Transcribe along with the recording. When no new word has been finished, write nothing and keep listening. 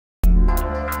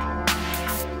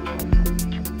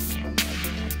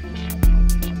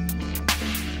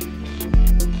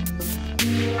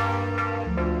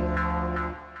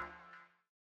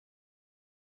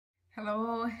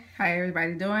Hello, how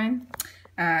everybody doing?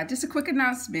 Just a quick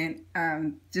announcement.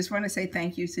 Just want to say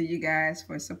thank you to you guys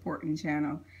for supporting the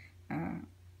channel.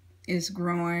 It's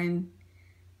growing,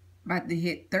 about to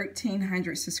hit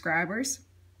 1,300 subscribers.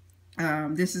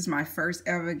 This is my first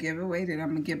ever giveaway that I'm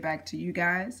gonna give back to you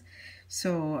guys.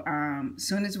 So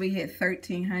soon as we hit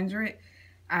 1,300,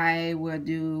 I will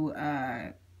do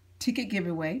a ticket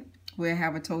giveaway. We'll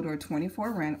have a total of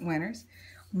 24 winners.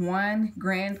 One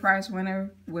grand prize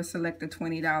winner will select a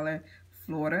 $20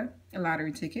 Florida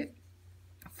lottery ticket.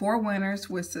 4 winners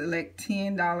will select a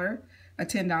 $10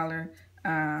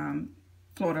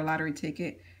 Florida lottery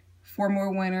ticket. 4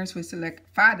 more winners will select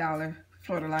 $5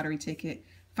 Florida lottery ticket.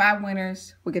 5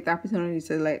 winners will get the opportunity to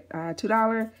select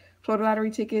 $2 Florida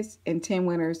lottery tickets, and 10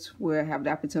 winners will have the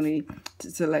opportunity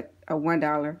to select a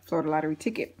 $1 Florida lottery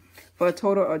ticket. For a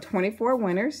total of 24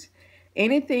 winners.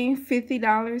 Anything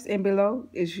 $50 and below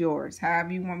is yours.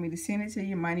 However you want me to send it to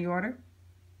you, money order,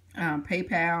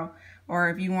 PayPal, or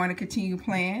if you want to continue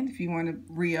playing, if you want to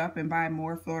re-up and buy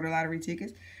more Florida lottery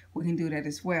tickets, we can do that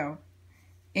as well.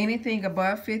 Anything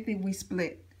above 50, we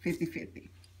split 50-50.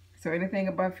 So anything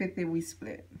above 50, we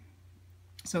split.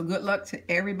 So good luck to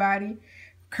everybody.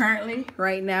 Currently,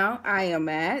 right now, I am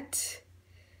at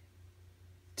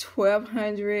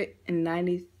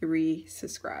 1,293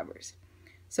 subscribers.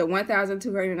 So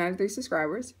 1,293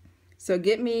 subscribers. So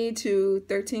get me to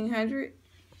 1,300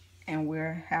 and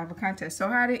we'll have a contest. So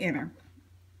how to enter?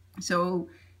 So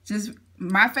just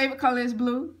my favorite color is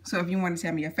blue. So if you want to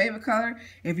tell me your favorite color,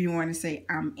 if you want to say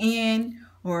I'm in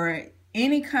or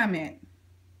any comment,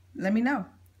 let me know.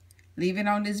 Leave it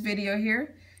on this video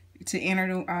here to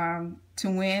enter to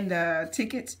win the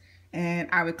tickets, and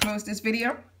I will close this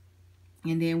video.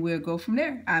 And then we'll go from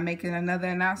there. I'm making another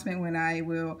announcement when I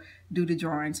will do the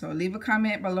drawing. So leave a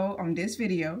comment below on this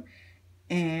video,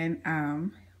 and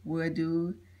we'll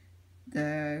do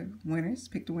the winners,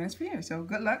 pick the winners for you. So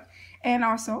good luck. And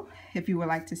also, if you would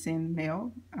like to send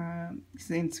mail,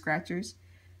 send scratch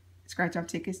off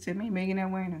tickets to me, Millionaire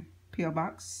Winner, P.O.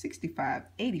 Box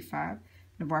 6585,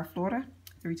 Navarre, Florida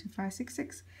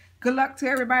 32566. Good luck to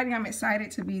everybody. I'm excited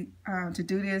to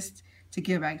do this, to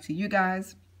give back to you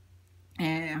guys.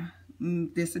 And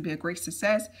this will be a great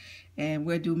success, and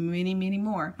we'll do many, many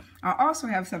more. I also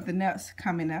have something else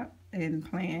coming up and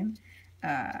planned.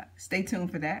 Stay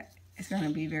tuned for that. It's going to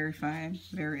be very fun,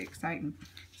 very exciting.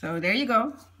 So there you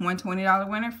go. One $20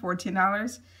 winner, 4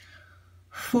 $10.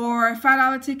 For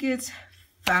 $5 tickets,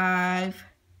 5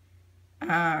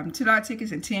 $2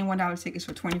 tickets, and 10 $1 tickets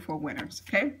for 24 winners.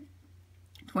 Okay?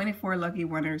 24 lucky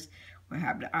winners will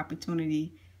have the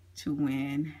opportunity to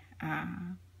win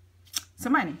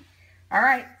some money. All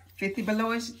right, 50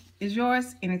 below is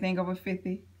yours. Anything over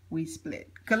 50, we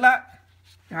split. Good luck.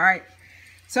 All right.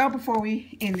 So before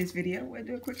we end this video, we'll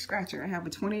do a quick scratcher. I have a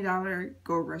 $20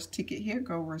 Gold Rush ticket here,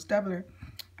 Gold Rush Doubler.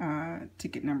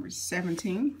 Ticket number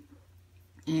 17.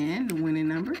 And the winning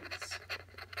numbers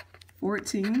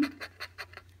 14,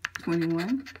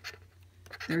 21,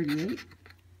 38,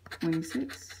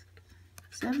 26,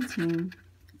 17,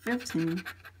 15,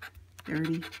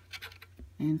 30,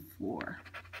 and 4,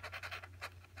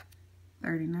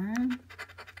 39,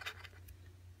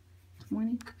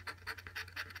 20,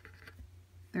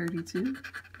 32,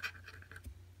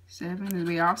 7. It'd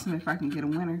be awesome if I can get a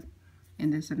winner in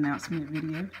this announcement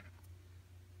video.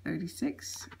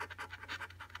 36,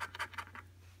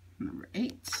 number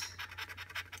 8,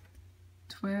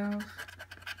 12,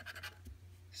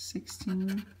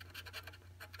 16,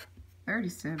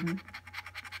 37,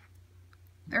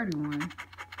 31,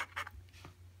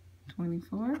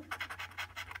 24,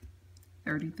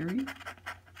 33,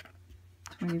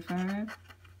 25,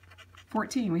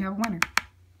 14. We have a winner.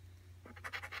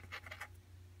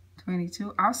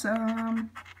 22.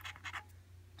 Awesome.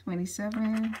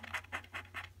 27,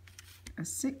 a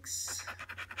 6,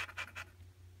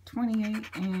 28,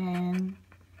 and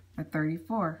a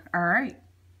 34. All right.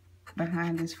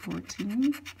 Behind this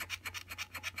 14,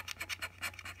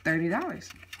 $30.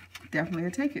 Definitely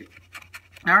a ticket.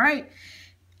 All right.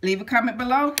 Leave a comment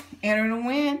below, enter to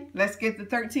win. Let's get the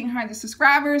 1,300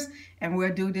 subscribers, and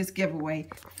we'll do this giveaway.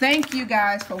 Thank you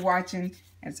guys for watching.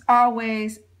 As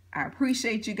always, I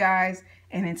appreciate you guys.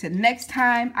 And until next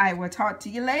time, I will talk to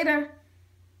you later.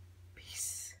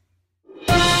 Peace.